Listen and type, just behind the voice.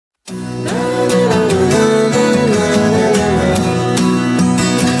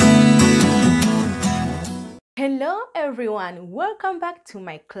everyone, welcome back to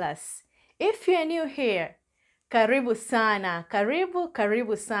my class. If you are new here, karibu sana,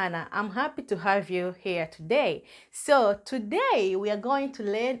 karibu sana. I'm happy to have you here today. So today we are going to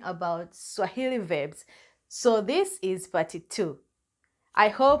learn about Swahili verbs. So this is part 2. I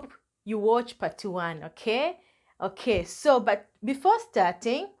hope you watch part 1, okay? Okay, so but before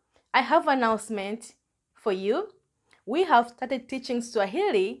starting, I have an announcement for you. We have started teaching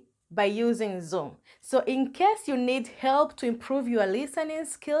Swahili by using Zoom. So in case you need help to improve your listening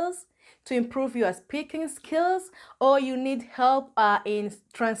skills, to improve your speaking skills, or you need help in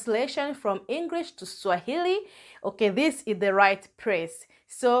translation from English to Swahili, okay, this is the right place.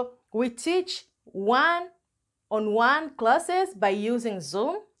 So we teach one-on-one classes by using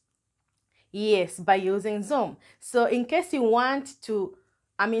Zoom. Yes, by using Zoom. So in case you want to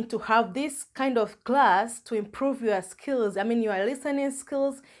have this kind of class to improve your skills, your listening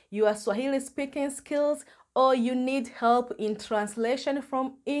skills, your Swahili speaking skills, or you need help in translation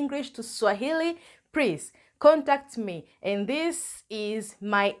from English to Swahili, please contact me. And this is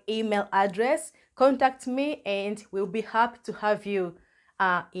my email address. Contact me and we'll be happy to have you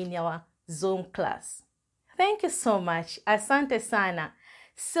in our Zoom class. Thank you so much. Asante sana.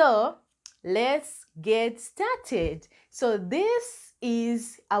 So let's get started. So this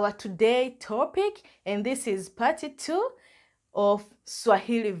is our today topic, and this is part 2 of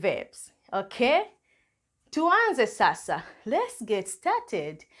Swahili verbs. Okay? Tuanze sasa. Let's get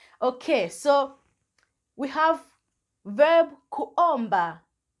started. Okay, so we have verb kuomba.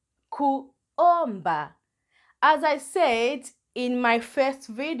 Kuomba. As I said in my first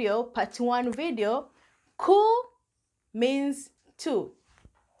video, part 1 video, ku means to.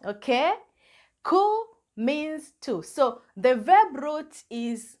 Okay? Ku means to. So the verb root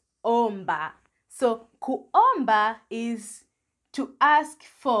is omba. So kuomba is to ask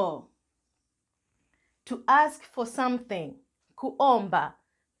for. To ask for something. Kuomba,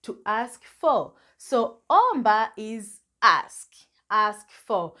 to ask for. So omba is ask. Ask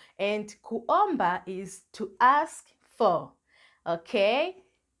for. And kuomba is to ask for. Okay?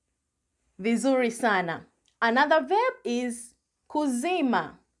 Vizuri sana. Another verb is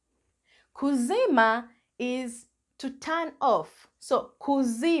kuzima. Kuzima is to turn off. So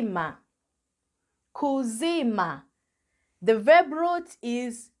kuzima. Kuzima. The verb root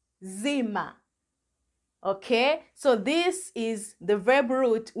is zima. Okay? So this is the verb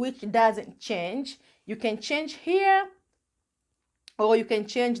root which doesn't change. You can change here or you can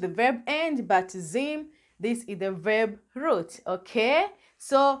change the verb end, but zim, this is the verb root. Okay?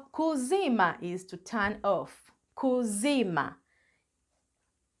 So kuzima is to turn off. Kuzima.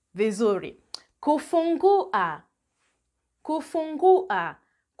 Vizuri. Kufungua. Kufungua.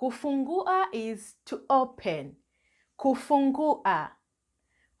 Kufungua is to open. Kufungua.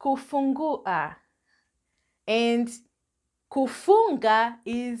 Kufungua. And kufunga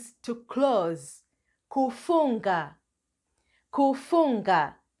is to close. Kufunga.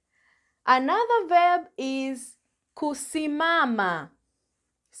 Kufunga. Another verb is kusimama.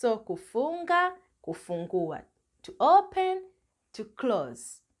 So kufunga, kufungua. To open, to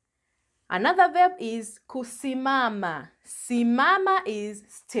close. Another verb is kusimama. Simama is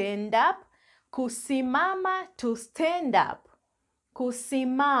stand up. Kusimama, to stand up.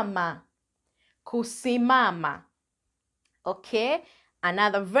 Kusimama. Kusimama. Okay?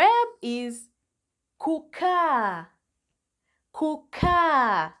 Another verb is kukaa.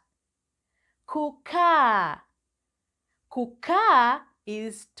 Kukaa. Kukaa. Kukaa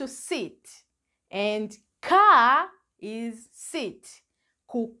is to sit. And kaa is sit.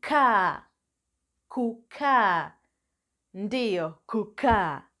 Kukaa. Kukaa. Ndiyo,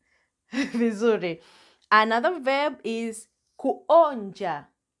 kukaa. Vizuri. Another verb is kuonja.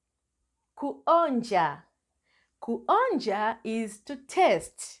 Kuonja. Kuonja is to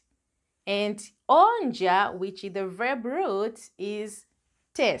taste. And onja, which is the verb root, is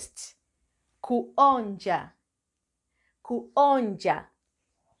taste. Kuonja. Kuonja.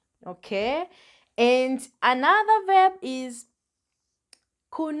 Okay? And another verb is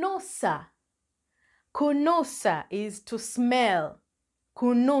kunusa. Kunusa is to smell.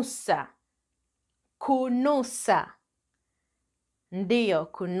 Kunusa. Kunusa. Ndiyo,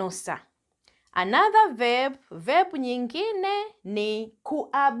 kunusa. Another verb nyingine ni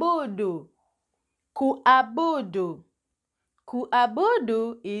kuabudu. Kuabudu.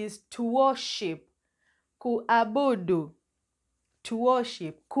 Kuabudu is to worship. Kuabudu. To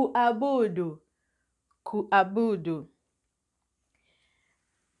worship. Kuabudu. Kuabudu.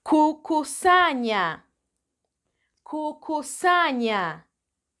 Kukusanya. Kukusanya.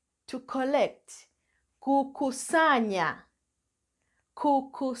 To collect. Kukusanya.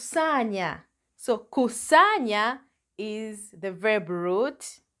 Kukusanya. So kusanya is the verb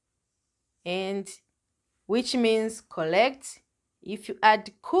root, and which means collect. If you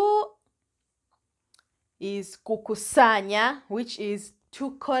add ku, is kukusanya, which is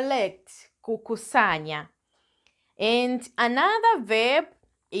to collect, kukusanya. And another verb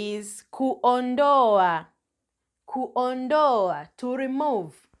is kuondoa, kuondoa, to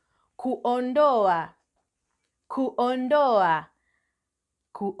remove, kuondoa, kuondoa.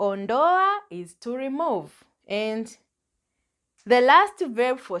 Kuondoa is to remove. And the last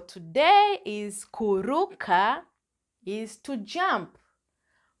verb for today is kuruka, is to jump.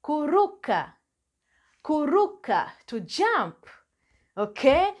 Kuruka, kuruka, to jump.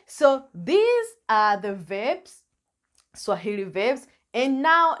 Okay, so these are the verbs, Swahili verbs. And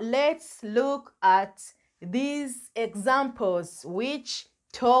now let's look at these examples which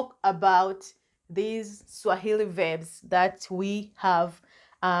talk about these Swahili verbs that we have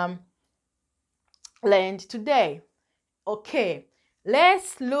learned today. Okay,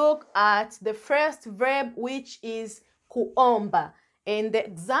 let's look at the first verb, which is kuomba. And the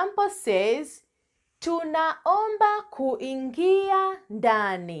example says, tunaomba kuingia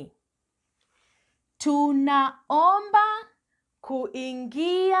ndani. Tunaomba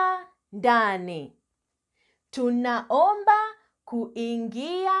kuingia ndani. Tunaomba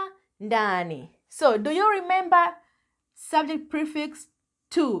kuingia ndani. So, do you remember subject prefix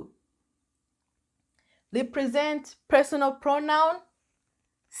to represent personal pronoun?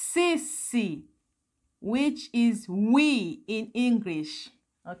 Sisi, which is we in English.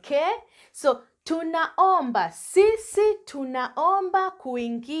 Okay? So, tunaomba, sisi tunaomba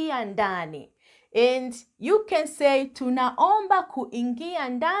kuingia ndani. And you can say tunaomba kuingia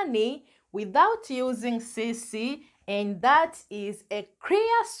ndani without using sisi, and that is a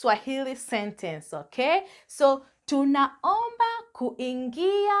clear Swahili sentence, okay? So, tunaomba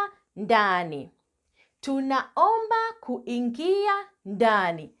kuingia ndani. Tunaomba kuingia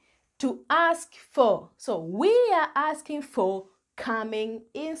ndani. To ask for. So, we are asking for coming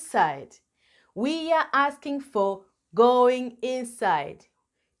inside. We are asking for going inside.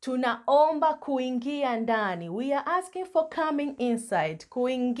 Tunaomba kuingia ndani. We are asking for coming inside.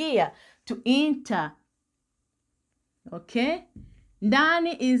 Kuingia, to enter. Okay?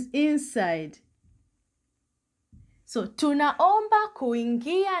 Ndani is inside. So, tunaomba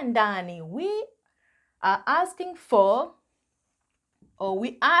kuingia ndani. We are asking for, or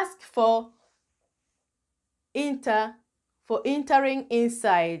we ask for entering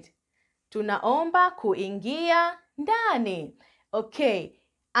inside. Tunaomba kuingia ndani. Okay.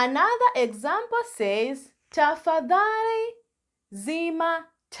 Another example says, tafadhali zima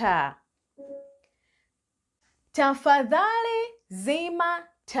taa. Tafadhali zima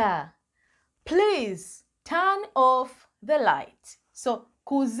taa. Please turn off the light. So,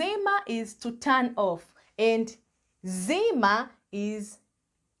 kuzima is to turn off, and zima is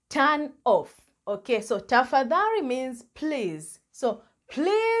turn off. Okay, so tafadhali means please. So,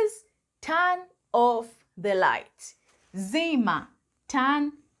 please turn off the light. Zima,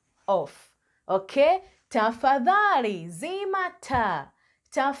 turn off. Okay, tafadhali zima taa.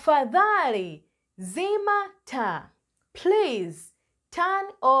 Tafadhali zima taa. Please turn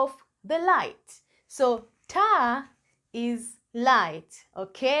off the light. So, taa is light.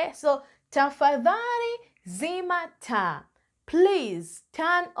 Okay, so tafadhali zima taa. Please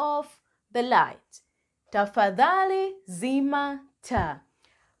turn off the light. Tafadhali zima taa.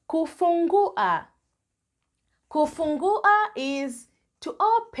 Kufungua. Kufungua is to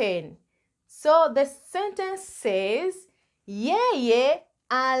open. So the sentence says, yeye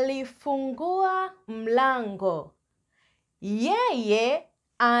alifungua mlango. Yeye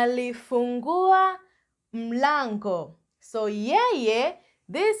alifungua mlango. So yeye,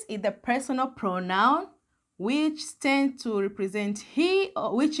 this is the personal pronoun which stands to represent he,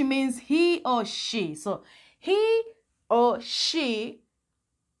 or which means he or she. So he or she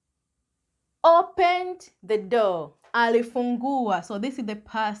opened the door. Alifungua. So this is the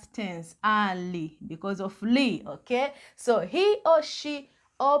past tense. Ali, because of li. Okay. So he or she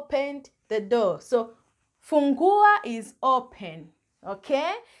opened the door. So fungua is open.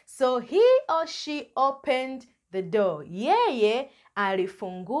 Okay. So he or she opened the door. Yeye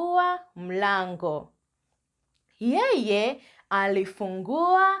alifungua mlango. Yeye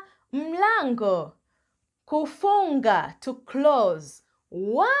alifungua mlango. Kufunga, to close.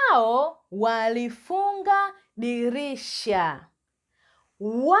 Wao walifunga dirisha.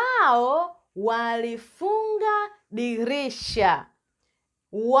 Wao walifunga dirisha.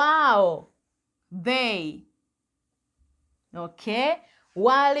 Wao, they. Okay?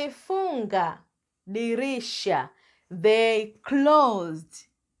 Walifunga dirisha. They closed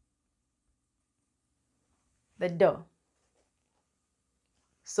the door.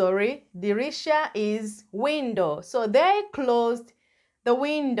 Sorry, dirisha is window. So they closed the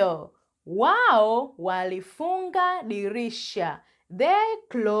window. Wao walifunga dirisha. They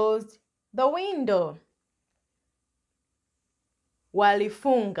closed the window.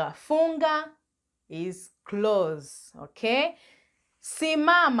 Walifunga. Funga is close. Okay?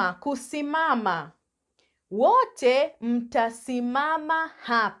 Simama, kusimama. Wote mtasimama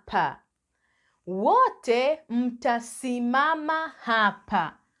hapa. Wote mtasimama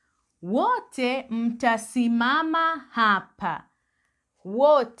hapa. Wote mtasimama hapa.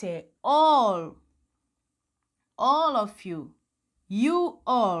 Wote, all. All of you. You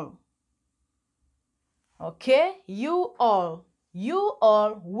all. Okay? You all. You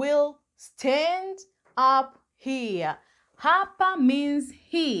all will stand up here. Hapa means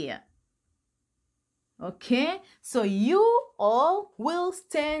here. Okay? So you all will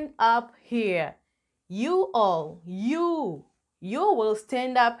stand up here. You all. You will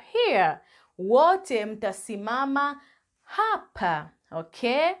stand up here. Wote mtasimama hapa.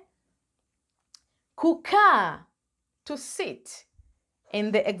 Okay? Kukaa, to sit.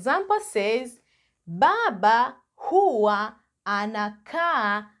 And the example says, Baba huwa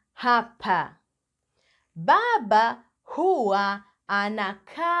anakaa hapa. Baba huwa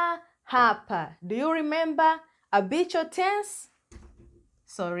anakaa hapa. Do you remember habitual tense?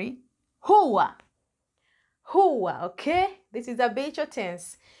 Sorry. Huwa. Huwa, okay? This is habitual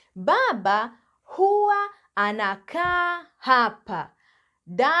tense. Baba huwa anakaa hapa.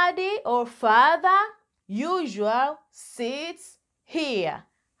 Daddy or father usual sits here.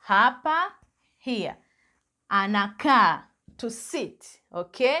 Hapa, here. Anakaa, to sit,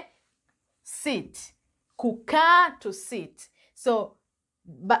 okay? Sit. Kukaa, to sit. So,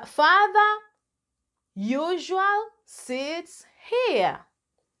 but father usual sits here.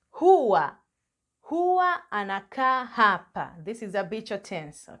 Huwa. Huwa anakaa hapa. This is habitual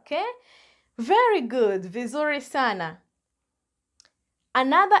tense, okay? Very good. Vizuri sana.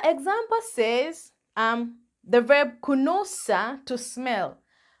 Another example says the verb kunusa, to smell.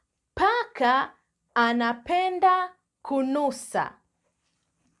 Paka anapenda kunusa,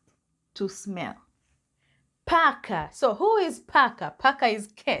 to smell. Paka. So who is paka? Paka is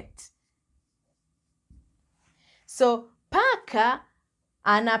cat. So paka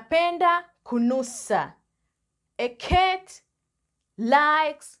anapenda kunusa. A cat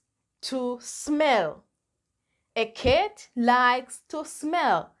likes to smell. A cat likes to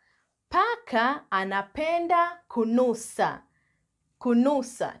smell. Paka anapenda kunusa.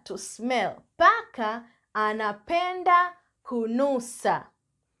 Kunusa, to smell. Paka anapenda kunusa.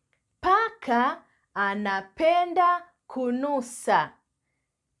 Paka anapenda kunusa.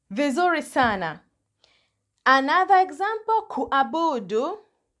 Vizuri sana. Another example, kuabudu.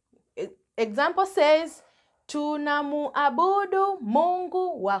 Example says, tunamuabudu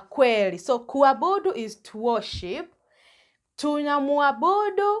Mungu wa kweli. So kuabudu is to worship.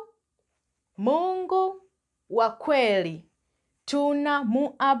 Tunamuabudu Mungu wa kweli.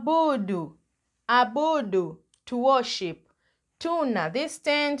 Tunamuabudu. Abudu, to worship. Tuna, this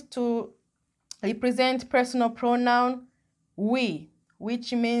tends to represent personal pronoun we,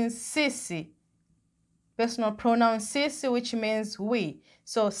 which means sisi. Personal pronoun sisi, which means we.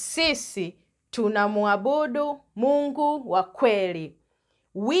 So sisi tunamuabudu Mungu wa kweli.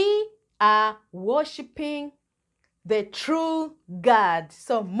 We are worshiping the true God.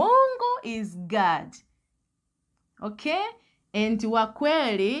 So Mungu is God. Okay? And wa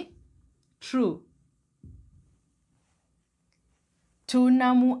kweli, true.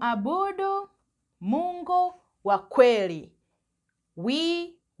 Tunamuabudu Mungu wa kweli.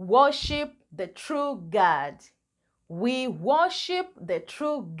 We worship the true God. We worship the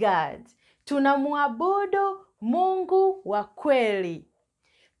true God. Tunamuabudu Mungu wa kweli.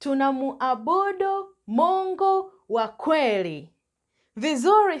 Tunamuabudu Mungu wa kweli.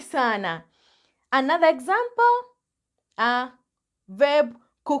 Vizuri sana. Another example, verb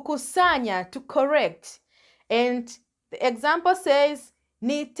kukusanya, to correct. And the example says,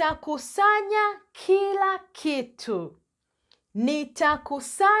 nitakusanya kila kitu.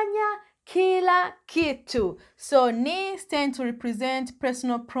 Nitakusanya kila kitu. So ni stands to represent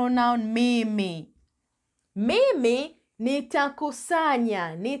personal pronoun mimi. Mimi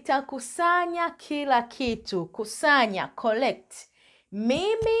nitakusanya. Nitakusanya kila kitu. Kusanya, collect.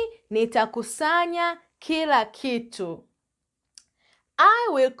 Mimi nitakusanya kila kitu. I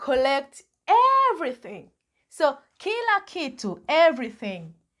will collect everything. So kila kitu,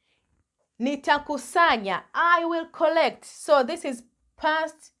 everything. Nitakusanya, I will collect. So this is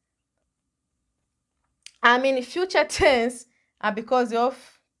past, future tense because of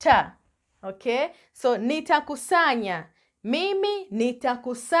ta. Okay? So nitakusanya. Mimi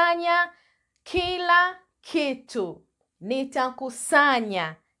nitakusanya kila kitu.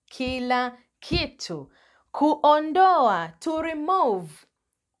 Nitakusanya kila kitu. Kuondoa, to remove.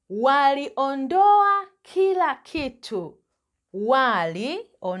 Waliondoa kila kitu.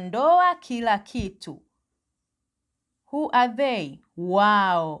 Waliondoa kila kitu. Who are they?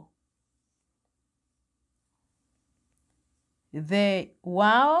 Wao. They.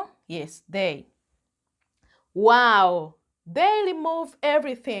 Wao? Yes, they. Wow. They remove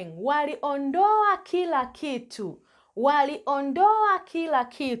everything. Waliondoa kila kitu. Waliondoa kila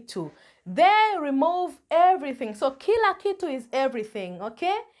kitu. They remove everything. So kila kitu is everything,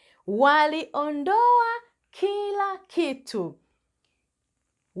 okay? Waliondoa kila kitu.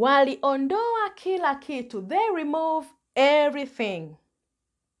 Waliondoa kila kitu. They remove everything.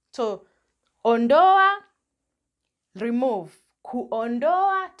 So ondoa, remove.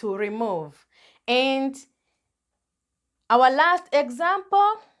 Kuondoa, to remove. And our last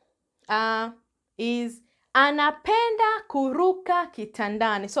example is anapenda kuruka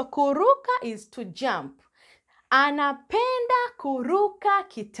kitandani. So kuruka is to jump. Anapenda kuruka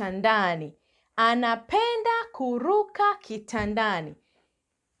kitandani. Anapenda kuruka kitandani.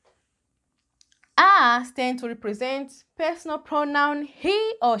 A stands to represent personal pronoun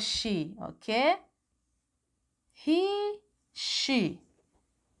he or she, okay? He, she.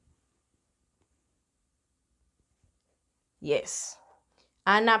 Yes.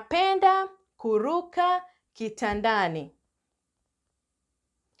 Anapenda kuruka kitandani.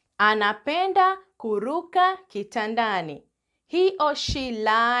 Anapenda kuruka kitandani. He or she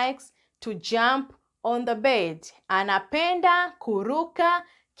likes to jump on the bed. Anapenda kuruka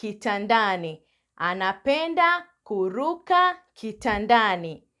kitandani. Anapenda kuruka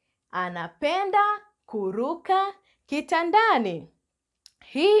kitandani. Anapenda kuruka kitandani.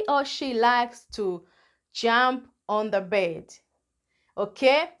 He or she likes to jump on the bed.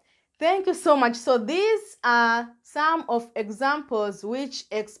 Okay? Thank you so much. So these are some of examples which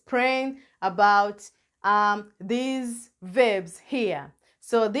explain about these verbs here.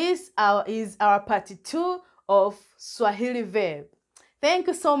 So this is our part 2 of Swahili verb. Thank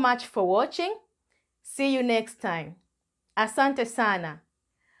you so much for watching. See you next time. Asante sana.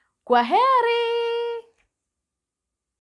 Kwaheri.